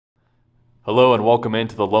Hello and welcome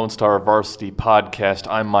into the Lone Star Varsity Podcast.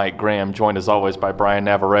 I'm Mike Graham, joined as always by Brian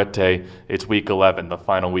Navarrete. It's Week 11, the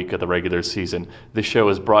final week of the regular season. This show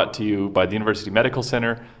is brought to you by the University Medical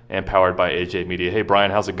Center and powered by AJ Media. Hey Brian,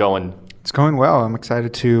 how's it going? It's going well. I'm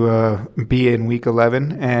excited to be in Week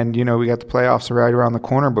 11, and we got the playoffs right around the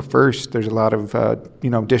corner. But first, there's a lot of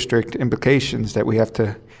district implications that we have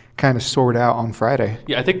to kind of sort out on Friday.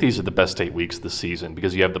 Yeah, I think these are the best 8 weeks of the season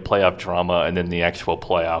because you have the playoff drama and then the actual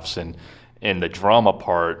playoffs, and the drama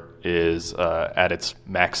part is at its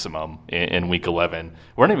maximum in Week 11.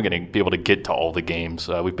 We're not even going to be able to get to all the games.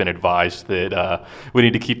 We've been advised that we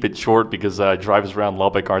need to keep it short because drives around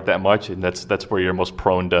Lubbock aren't that much, and that's where you're most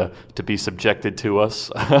prone to be subjected to us.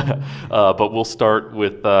 But we'll start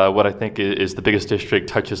with what I think is the biggest district,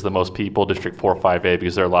 touches the most people, District 4-5A,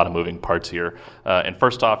 because there are a lot of moving parts here. And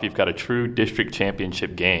first off, you've got a true district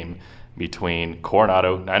championship game between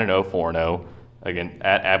Coronado, 9-0, 4-0, again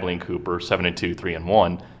at Abilene Cooper, 7-2,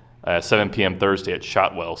 3-1. 7 p.m. Thursday at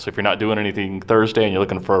Shotwell. So if you're not doing anything Thursday and you're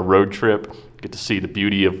looking for a road trip, get to see the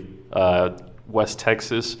beauty of West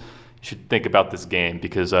Texas, you should think about this game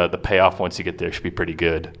because the payoff once you get there should be pretty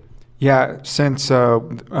good. Yeah, since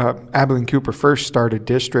Abilene Cooper first started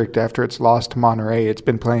district after its loss to Monterey, it's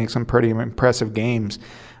been playing some pretty impressive games.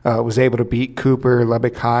 Was able to beat Cooper,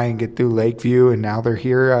 Lubbock High, and get through Lakeview, and now they're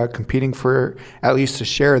here competing for at least a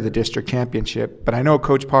share of the district championship. But I know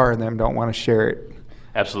Coach Parr and them don't want to share it.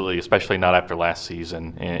 Absolutely, especially not after last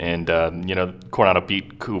season. And Coronado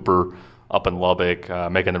beat Cooper up in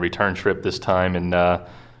Lubbock, making the return trip this time. And,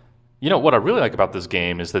 what I really like about this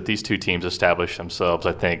game is that these two teams established themselves,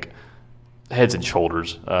 I think, heads and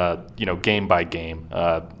shoulders, game by game,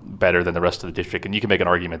 better than the rest of the district. And you can make an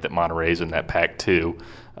argument that Monterey's in that pack too.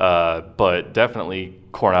 But definitely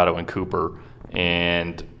Coronado and Cooper.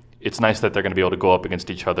 And it's nice that they're going to be able to go up against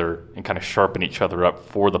each other and kind of sharpen each other up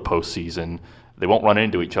for the postseason. They won't run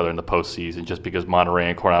into each other in the postseason just because Monterey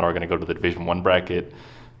and Coronado are going to go to the Division I bracket.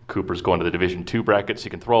 Cooper's going to the Division II bracket, so you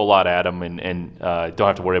can throw a lot at them and don't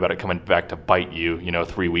have to worry about it coming back to bite you,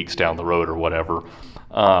 3 weeks down the road or whatever.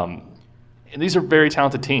 And these are very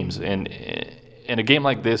talented teams, and a game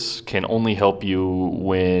like this can only help you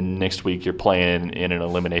when next week you're playing in an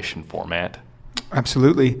elimination format.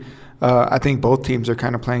 Absolutely. I think both teams are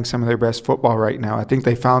kind of playing some of their best football right now. I think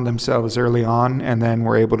they found themselves early on and then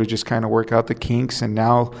were able to just kind of work out the kinks, and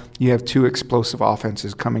now you have two explosive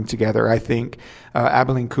offenses coming together. I think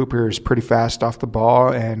Abilene Cooper is pretty fast off the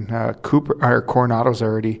ball, and Coronado's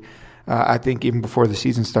already, I think even before the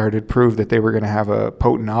season started, proved that they were going to have a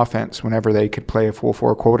potent offense whenever they could play a full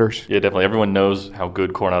 4 quarters. Yeah, definitely. Everyone knows how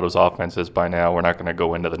good Coronado's offense is by now. We're not going to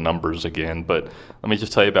go into the numbers again, but let me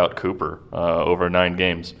just tell you about Cooper over 9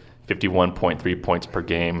 games. 51.3 points per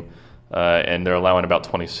game, and they're allowing about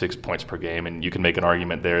 26 points per game. And you can make an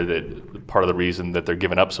argument there that part of the reason that they're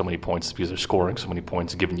giving up so many points is because they're scoring so many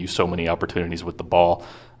points and giving you so many opportunities with the ball.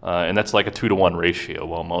 And that's like a 2-to-1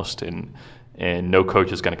 ratio almost, and no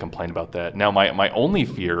coach is going to complain about that. Now, my only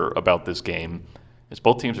fear about this game is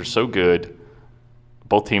both teams are so good.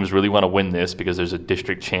 Both teams really want to win this because there's a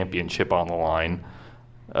district championship on the line.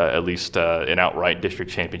 At least an outright district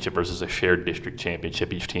championship versus a shared district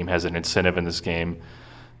championship. Each team has an incentive in this game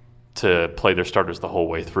to play their starters the whole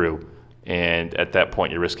way through. And at that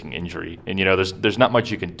point, you're risking injury. And, there's not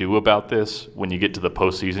much you can do about this when you get to the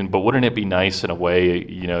postseason. But wouldn't it be nice in a way,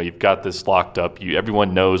 you've got this locked up.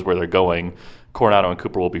 Everyone knows where they're going. Coronado and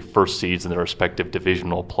Cooper will be first seeds in their respective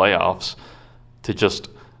divisional playoffs to just,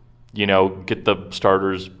 get the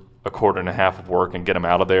starters a quarter and a half of work and get them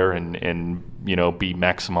out of there and be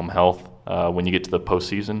maximum health when you get to the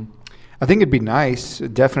postseason? I think it'd be nice.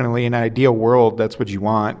 Definitely in an ideal world, that's what you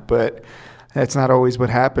want, but that's not always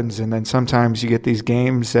what happens. And then sometimes you get these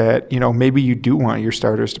games that, maybe you do want your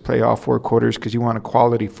starters to play all 4 quarters because you want a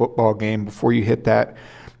quality football game before you hit that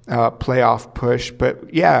playoff push.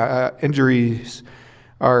 But yeah, injuries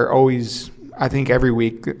are always, I think every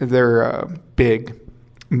week, they're big.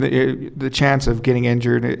 The chance of getting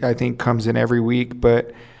injured, I think, comes in every week.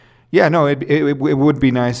 But, yeah, no, it would be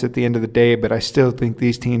nice at the end of the day, but I still think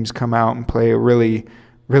these teams come out and play a really,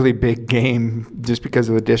 really big game just because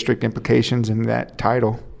of the district implications in that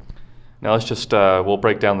title. Now let's just we'll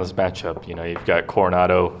break down this matchup. You've got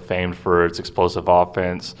Coronado, famed for its explosive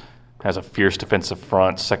offense, has a fierce defensive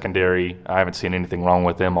front, secondary. I haven't seen anything wrong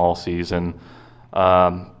with them all season.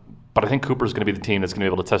 But I think Cooper's going to be the team that's going to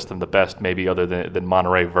be able to test them the best, maybe other than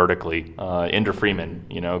Monterey vertically. Ender Freeman,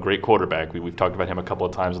 great quarterback. We've talked about him a couple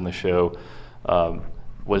of times on the show.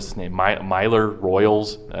 What's his name? Myler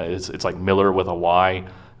Royals. It's like Miller with a Y.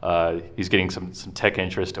 He's getting some tech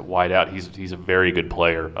interest at wideout. He's a very good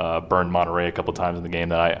player. Burned Monterey a couple times in the game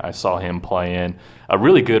that I saw him play in. A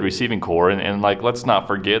really good receiving core, and like, let's not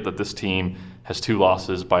forget that this team has 2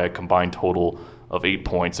 losses by a combined total of 8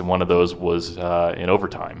 points, and one of those was in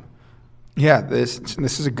overtime. Yeah, this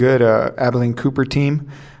is a good Abilene Cooper team.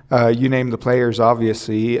 You name the players,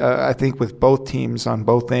 obviously. I think with both teams on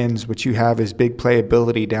both ends, what you have is big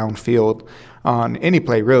playability downfield on any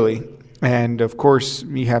play, really. And, of course,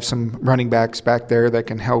 you have some running backs back there that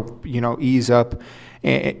can help, ease up,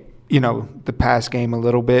 the pass game a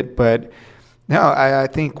little bit. But, no, I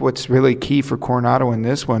think what's really key for Coronado in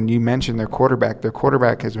this one, you mentioned their quarterback. Their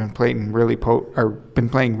quarterback has been playing really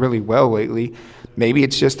well lately. Maybe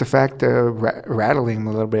it's just the fact of rattling them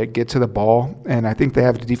a little bit, get to the ball, and I think they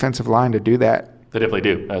have the defensive line to do that. They definitely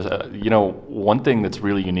do. One thing that's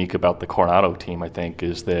really unique about the Coronado team, I think,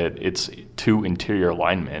 is that it's 2 interior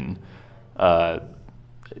linemen. I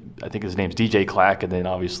think his name's DJ Clack, and then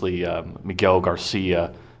obviously Miguel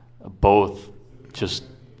Garcia. Both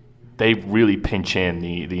they really pinch in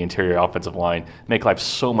the interior offensive line, make life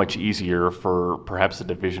so much easier for perhaps a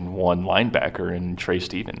Division I linebacker in Trey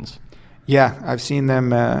Stevens. Yeah, I've seen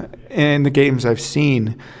them in the games I've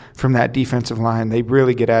seen from that defensive line. They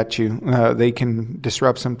really get at you. They can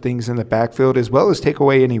disrupt some things in the backfield as well as take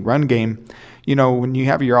away any run game. When you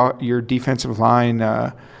have your defensive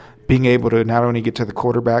line being able to not only get to the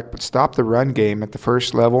quarterback but stop the run game at the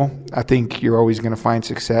first level, I think you're always going to find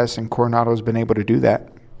success, and Coronado's been able to do that.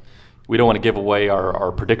 We don't want to give away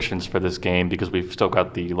our predictions for this game because we've still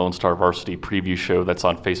got the Lone Star Varsity preview show that's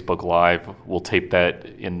on Facebook Live. We'll tape that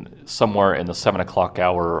somewhere in the 7 o'clock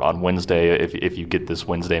hour on Wednesday if you get this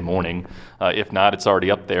Wednesday morning. If not, it's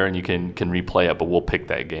already up there and you can replay it, but we'll pick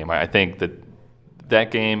that game. I think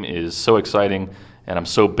that game is so exciting, and I'm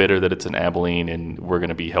so bitter that it's in Abilene and we're going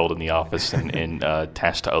to be held in the office and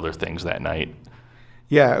tasked to other things that night.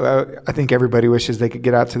 Yeah, I think everybody wishes they could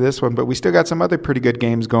get out to this one, but we still got some other pretty good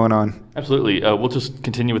games going on. Absolutely. We'll just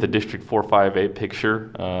continue with the District 4-5A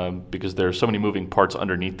picture because there are so many moving parts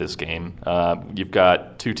underneath this game. You've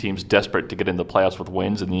got 2 teams desperate to get into the playoffs with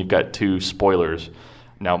wins, and then you've got 2 spoilers.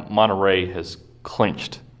 Now, Monterey has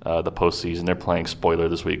clinched the postseason. They're playing spoiler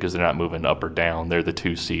this week because they're not moving up or down. They're the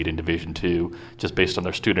 2 seed in Division II, just based on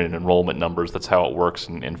their student enrollment numbers. That's how it works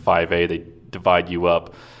in 5A. They divide you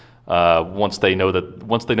up. Once they know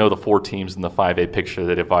the 4 teams in the 5A picture,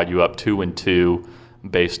 they divide you up 2 and 2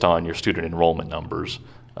 based on your student enrollment numbers.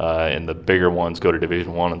 And the bigger ones go to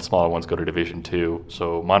Division I, and the smaller ones go to Division II.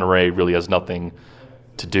 So Monterey really has nothing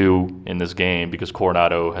to do in this game because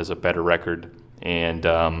Coronado has a better record, and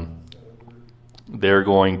they're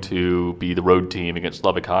going to be the road team against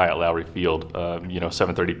Lubbock High at Lowry Field.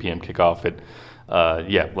 7:30 p.m. kickoff at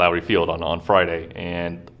Lowry Field on Friday,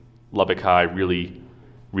 and Lubbock High really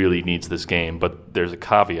needs this game, but there's a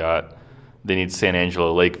caveat. They need San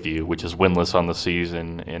Angelo Lakeview, which is winless on the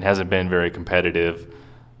season and hasn't been very competitive.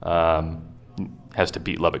 Has to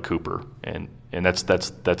beat Lubbock Cooper, and that's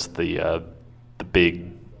the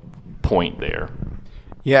big point there.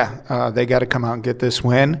 Yeah, they got to come out and get this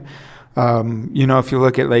win. If you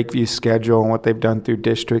look at Lakeview's schedule and what they've done through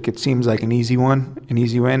district, it seems like an easy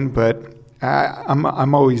win. But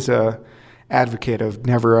I'm always a advocate of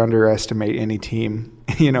never underestimate any team,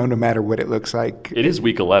 no matter what it looks like. It is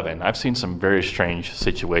week 11. I've seen some very strange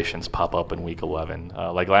situations pop up in week 11.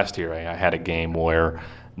 Like last year, I had a game where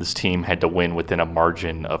this team had to win within a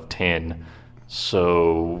margin of 10.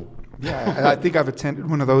 So yeah, I think I've attended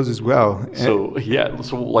one of those as well. Just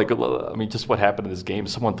what happened in this game?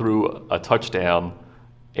 Someone threw a touchdown,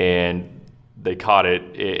 and they caught it,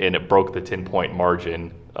 and it broke the 10-point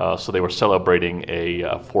margin. So they were celebrating a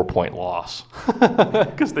 4-point loss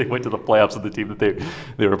because they went to the playoffs, and the team that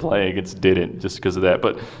they were playing against didn't, just because of that.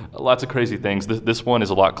 But lots of crazy things. This one is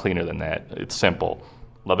a lot cleaner than that. It's simple.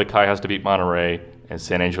 Lubbock High has to beat Monterey, and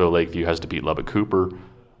San Angelo Lakeview has to beat Lubbock Cooper,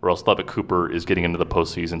 or else Lubbock Cooper is getting into the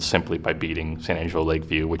postseason simply by beating San Angelo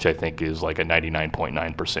Lakeview, which I think is like a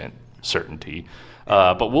 99.9% certainty.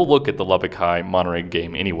 But we'll look at the Lubbock High Monterey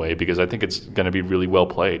game anyway because I think it's going to be really well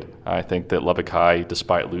played. I think that Lubbock High,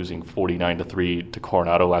 despite losing 49-3 to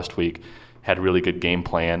Coronado last week, had a really good game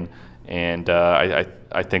plan, and I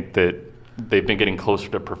think that they've been getting closer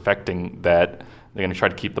to perfecting that. They're going to try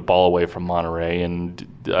to keep the ball away from Monterey, and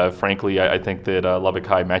frankly, I think that Lubbock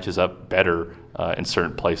High matches up better in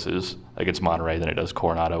certain places against Monterey than it does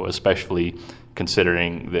Coronado, especially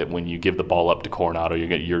considering that when you give the ball up to Coronado,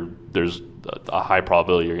 there's a high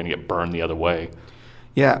probability you're going to get burned the other way.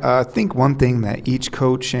 Yeah, I think one thing that each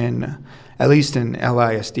coach at least in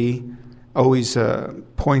LISD, always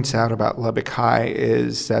points out about Lubbock High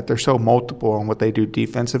is that they're so multiple in what they do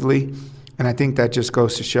defensively, and I think that just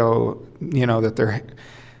goes to show, that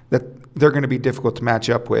they're going to be difficult to match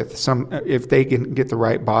up with. If they can get the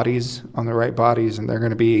right bodies on the right bodies, and they're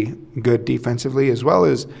going to be good defensively as well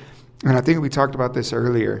as, and I think we talked about this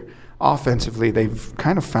earlier. Offensively, they've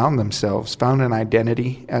kind of found an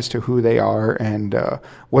identity as to who they are and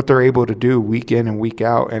what they're able to do week in and week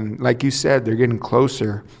out. And like you said, they're getting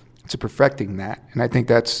closer to perfecting that. And I think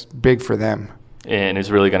that's big for them. And it's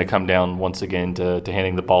really going to come down once again to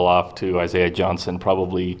handing the ball off to Isaiah Johnson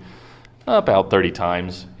probably about 30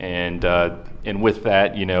 times. And with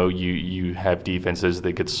that, you have defenses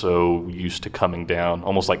that get so used to coming down,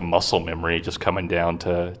 almost like muscle memory, just coming down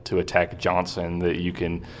to attack Johnson, that you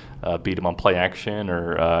can beat him on play action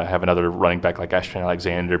or have another running back like Ashton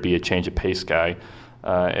Alexander be a change of pace guy.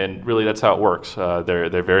 And really that's how it works.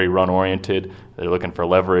 They're very run-oriented. They're looking for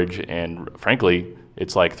leverage. And frankly,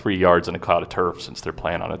 it's like 3 yards in a cloud of turf since they're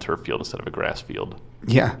playing on a turf field instead of a grass field.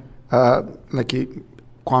 Yeah.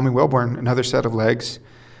 Kwame Wilborn, another set of legs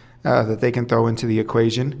that they can throw into the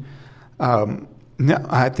equation. No,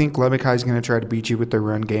 I think Lubbock High is going to try to beat you with their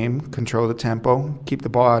run game, control the tempo, keep the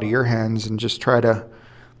ball out of your hands, and just try to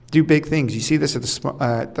do big things. You see this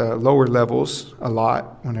at the lower levels a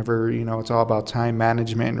lot whenever, it's all about time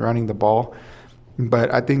management and running the ball.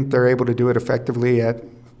 But I think they're able to do it effectively at,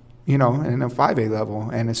 in a 5A level.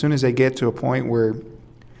 And as soon as they get to a point where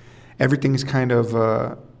everything's kind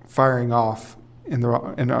of firing off in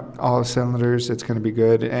all cylinders, it's going to be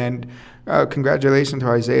good. And congratulations to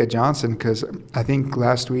Isaiah Johnson, because I think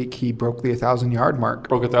last week he broke the 1,000-yard mark.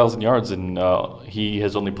 Broke 1,000 yards, and he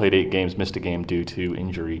has only played 8 games, missed a game due to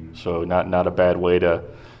injury. So not a bad way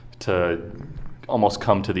to almost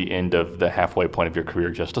come to the end of the halfway point of your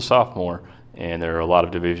career, just a sophomore. And there are a lot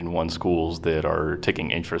of Division I schools that are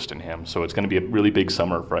taking interest in him. So it's going to be a really big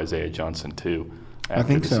summer for Isaiah Johnson, too,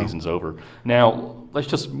 after the season's over. Now, let's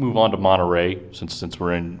just move on to Monterey, since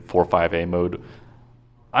we're in 4-5A mode.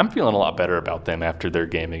 I'm feeling a lot better about them after their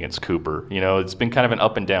game against Cooper. It's been kind of an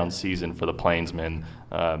up and down season for the Plainsmen,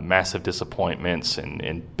 massive disappointments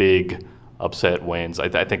and big upset wins.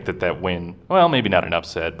 I think that win, well, maybe not an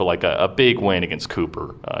upset, but like a big win against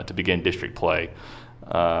Cooper to begin district play.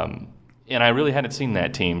 And I really hadn't seen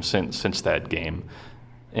that team since that game.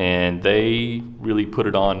 And they really put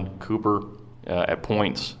it on Cooper at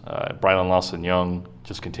points. Brylan Lawson-Young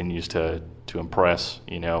just continues to impress,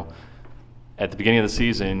 At the beginning of the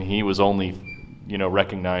season, he was only,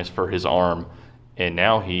 recognized for his arm, and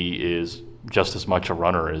now he is just as much a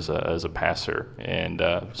runner as a passer, and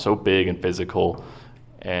so big and physical,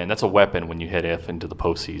 and that's a weapon when you head into the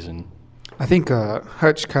postseason. I think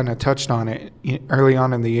Hutch kind of touched on it early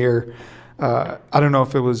on in the year. I don't know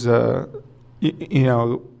if it was, I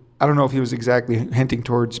don't know if he was exactly hinting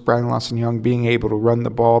towards Brian Lawson-Young being able to run the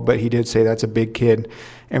ball, but he did say that's a big kid,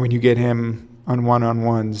 and when you get him on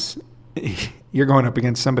one-on-ones, you're going up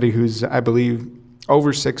against somebody who's, I believe,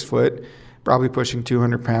 over 6 foot, probably pushing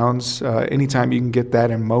 200 pounds. Anytime you can get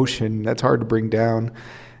that in motion, that's hard to bring down.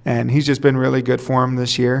 And he's just been really good for him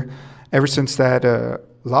this year. Ever since that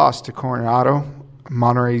loss to Coronado,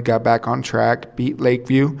 Monterey got back on track, beat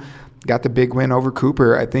Lakeview, got the big win over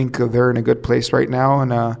Cooper. I think they're in a good place right now.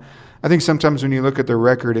 And I think sometimes when you look at their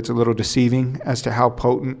record, it's a little deceiving as to how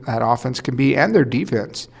potent that offense can be and their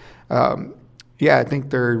defense. I think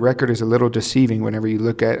their record is a little deceiving whenever you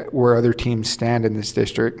look at where other teams stand in this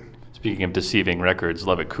district. Speaking of deceiving records,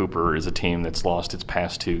 Lubbock Cooper is a team that's lost its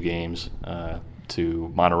past 2 games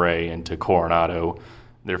to Monterey and to Coronado.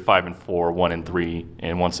 They're 5-4, 1-3,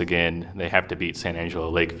 and once again they have to beat San Angelo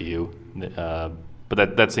Lakeview.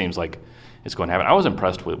 But that seems like it's going to happen. I was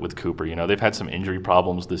impressed with Cooper. They've had some injury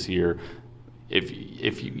problems this year.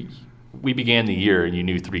 We began the year and you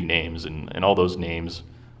knew 3 names, and all those names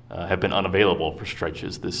have been unavailable for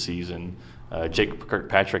stretches this season. Jake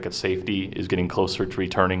Kirkpatrick at safety is getting closer to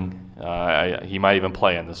returning. He might even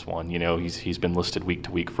play in this one. He's been listed week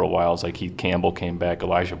to week for a while. It's like Keith Campbell came back,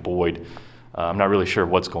 Elijah Boyd. I'm not really sure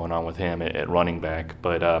what's going on with him at running back,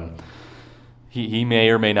 but he may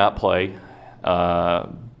or may not play.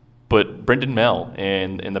 But Brendan Mell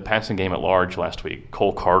in the passing game at large last week,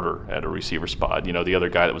 Cole Carter at a receiver spot, the other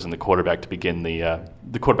guy that was in the quarterback to begin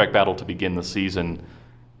the quarterback battle to begin the season.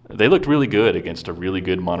 They looked really good against a really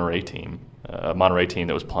good Monterey team, a Monterey team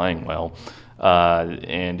that was playing well.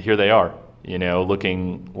 And here they are,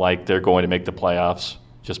 looking like they're going to make the playoffs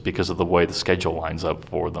just because of the way the schedule lines up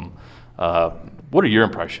for them. What are your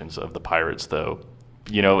impressions of the Pirates, though?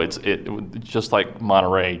 It's just like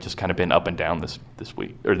Monterey, just kind of been up and down this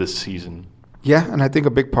week or this season. Yeah, and I think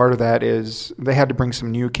a big part of that is they had to bring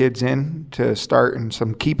some new kids in to start in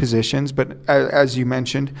some key positions. But as you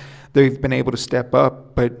mentioned, they've been able to step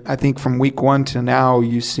up. But I think from week one to now,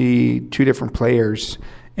 you see two different players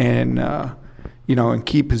in in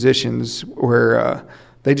key positions where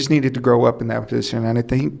they just needed to grow up in that position. And I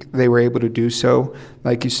think they were able to do so.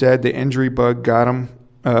 Like you said, the injury bug got them.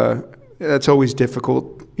 That's always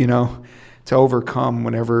difficult, to overcome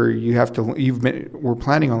whenever you have to. We're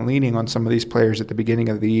planning on leaning on some of these players at the beginning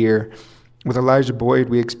of the year. With Elijah Boyd,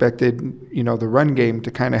 we expected, the run game to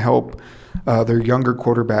kind of help their younger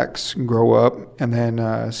quarterbacks grow up. And then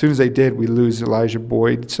as soon as they did, we lose Elijah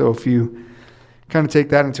Boyd. So if you kind of take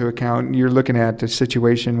that into account, you're looking at a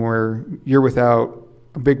situation where you're without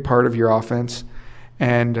a big part of your offense.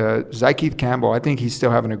 And Zykeith Campbell, I think he's still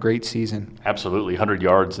having a great season. Absolutely, 100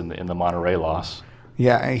 yards in the Monterey loss.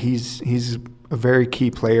 Yeah, he's a very key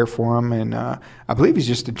player for him, and I believe he's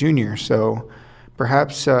just a junior, so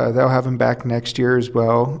perhaps they'll have him back next year as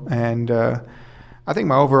well. And I think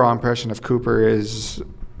my overall impression of Cooper is,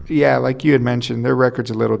 like you had mentioned, their record's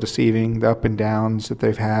a little deceiving, the up and downs that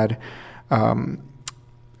they've had.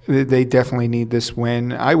 They definitely need this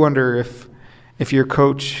win. I wonder if you're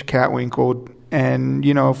Coach Catwinkle and,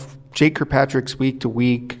 if Jake Kirkpatrick's week to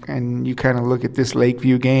week and you kind of look at this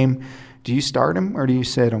Lakeview game, do you start him or do you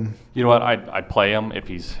sit him? You know what? I'd play him if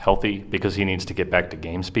he's healthy because he needs to get back to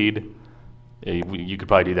game speed. You could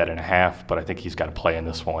probably do that in a half, but I think he's got to play in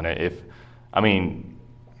this one. If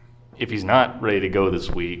he's not ready to go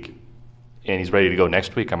this week and he's ready to go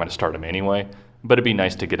next week, I'm going to start him anyway. But it'd be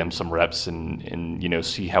nice to get him some reps and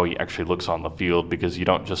see how he actually looks on the field, because you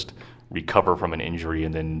don't just recover from an injury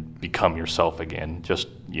and then become yourself again just,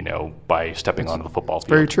 by stepping onto the football field.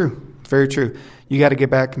 Very true. Very true. You got to get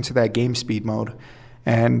back into that game speed mode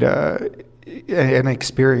and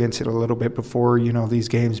experience it a little bit before, these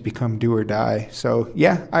games become do or die. So,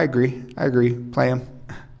 yeah, I agree. Play them.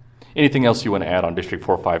 Anything else you want to add on District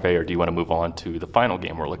 4-5A, or do you want to move on to the final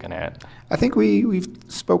game we're looking at? I think we've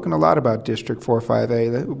spoken a lot about District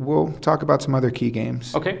 4-5A. We'll talk about some other key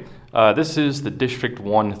games. Okay. This is the District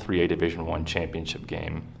 1 3A Division I championship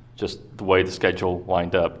game. Just the way the schedule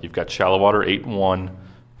lined up. You've got Shallowater 8-1,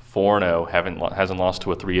 4-0, hasn't lost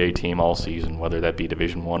to a 3A team all season, whether that be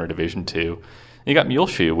Division I or Division II. You got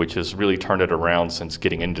Muleshoe, which has really turned it around since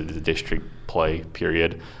getting into the district play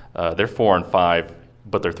period. They're 4-5.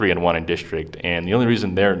 But they're 3-1 in district, and the only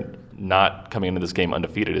reason they're not coming into this game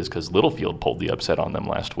undefeated is because Littlefield pulled the upset on them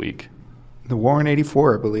last week. The Warren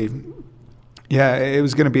 84, I believe. Yeah, it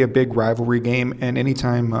was going to be a big rivalry game, and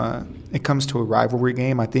anytime it comes to a rivalry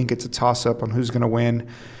game, I think it's a toss-up on who's going to win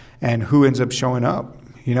and who ends up showing up.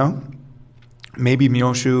 Maybe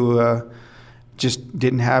Muleshoe just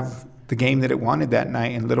didn't have the game that it wanted that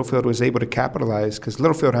night, and Littlefield was able to capitalize, because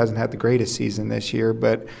Littlefield hasn't had the greatest season this year,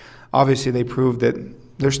 but obviously they proved that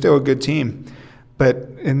they're still a good team. But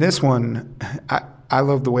in this one, I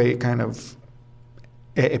love the way it kind of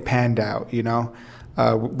it panned out,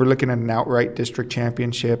 We're looking at an outright district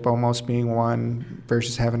championship almost being won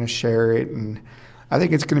versus having to share it, and I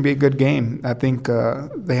think it's going to be a good game. I think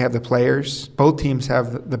they have the players. Both teams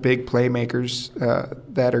have the big playmakers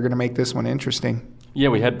that are going to make this one interesting. Yeah,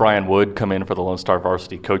 we had Brian Wood come in for the Lone Star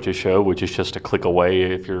Varsity Coaches Show, which is just a click away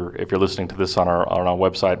if you're listening to this on our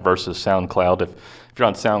website versus SoundCloud. If you're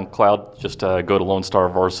on SoundCloud, just go to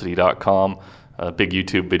LoneStarVarsity.com, a big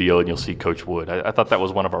YouTube video, and you'll see Coach Wood. I thought that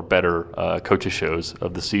was one of our better coaches shows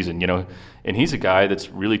of the season, and he's a guy that's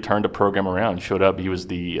really turned a program around. Showed up, he was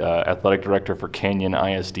the athletic director for Canyon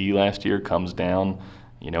ISD last year, comes down,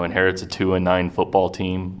 inherits a 2-9 football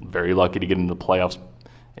team, very lucky to get into the playoffs.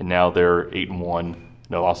 And now they're 8-1,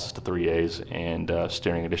 no losses to 3As, and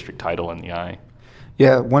steering a district title in the eye.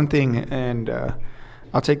 Yeah, one thing, and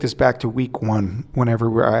I'll take this back to week one,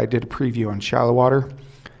 whenever I did a preview on Shallowater.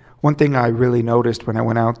 One thing I really noticed when I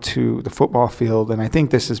went out to the football field, and I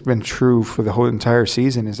think this has been true for the whole entire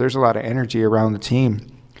season, is there's a lot of energy around the team.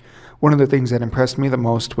 One of the things that impressed me the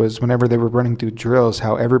most was whenever they were running through drills,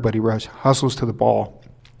 how everybody hustles to the ball.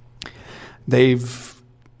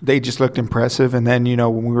 They just looked impressive, and then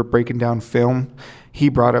when we were breaking down film, he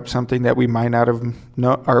brought up something that we might not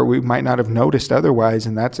have noticed otherwise,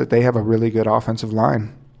 and that's that they have a really good offensive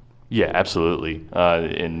line. Yeah, absolutely.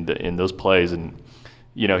 In those plays, and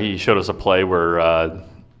he showed us a play where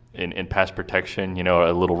in pass protection,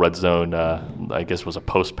 a little red zone, I guess was a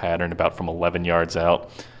post pattern about from 11 yards out.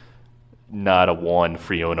 Not a one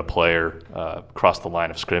Friona player crossed the line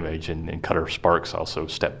of scrimmage, and Cutter Sparks also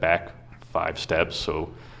stepped back 5 steps,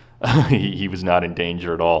 so he was not in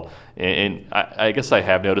danger at all. And I guess I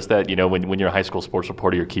have noticed that, when you're a high school sports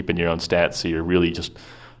reporter, you're keeping your own stats, so you're really just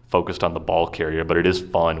focused on the ball carrier, but it is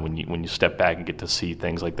fun when you step back and get to see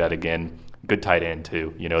things like that again. Good tight end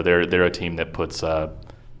too. They're a team that puts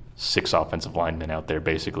 6 offensive linemen out there,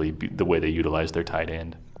 basically the way they utilize their tight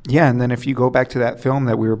end. Yeah, and then if you go back to that film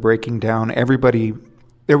that we were breaking down,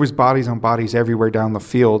 there was bodies on bodies everywhere down the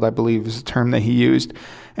field, I believe is the term that he used.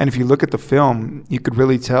 And if you look at the film, you could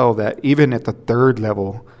really tell that even at the third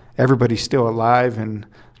level, everybody's still alive and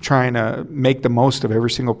trying to make the most of every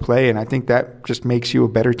single play. And I think that just makes you a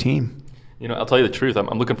better team. I'll tell you the truth. I'm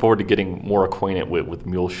looking forward to getting more acquainted with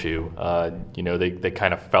Muleshoe. They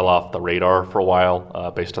kind of fell off the radar for a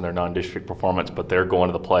while based on their non-district performance, but they're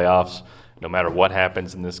going to the playoffs no matter what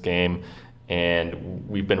happens in this game. And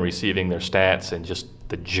we've been receiving their stats and just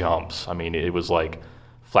the jumps. I mean, it was like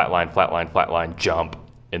flatline, jump,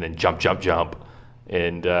 and then jump.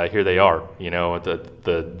 And here they are.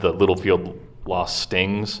 The Littlefield loss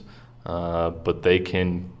stings, but they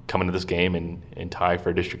can come into this game and tie for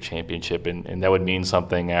a district championship. And that would mean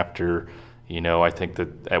something after, I think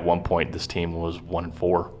that at one point this team was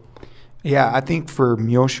 1-4. Yeah, I think for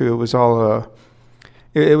Muleshoe it was all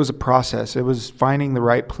it was a process. It was finding the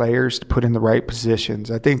right players to put in the right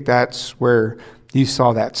positions. I think that's where you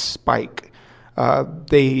saw that spike.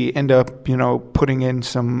 They end up, putting in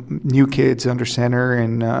some new kids under center,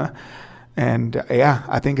 and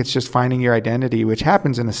I think it's just finding your identity, which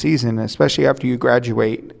happens in a season, especially after you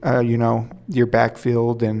graduate. Your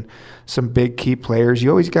backfield and some big key players. You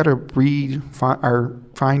always got to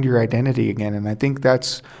find your identity again, and I think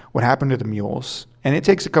that's what happened to the Mules. And it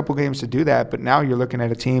takes a couple games to do that, but now you're looking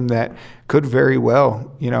at a team that could very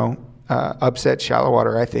well, upset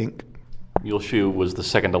Shallowater, I think. Muleshoe was the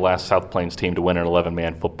second to last South Plains team to win an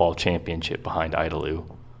 11-man football championship behind Idalou.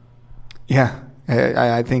 Yeah,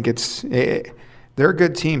 I think they're a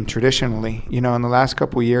good team traditionally. In the last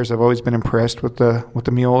couple of years, I've always been impressed with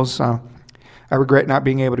the Mules. I regret not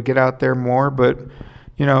being able to get out there more, but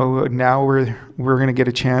now we're going to get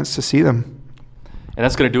a chance to see them. And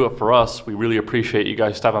that's going to do it for us. We really appreciate you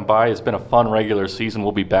guys stopping by. It's been a fun regular season.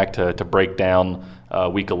 We'll be back to break down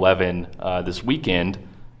Week 11 this weekend,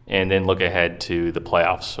 and then look ahead to the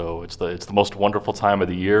playoffs. So it's the most wonderful time of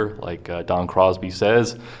the year, like Don Crosby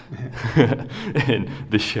says. And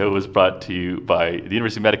this show is brought to you by the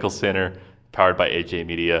University Medical Center, powered by AJ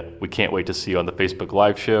Media. We can't wait to see you on the Facebook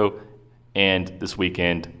Live show and this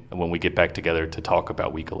weekend when we get back together to talk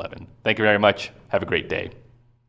about Week 11. Thank you very much. Have a great day.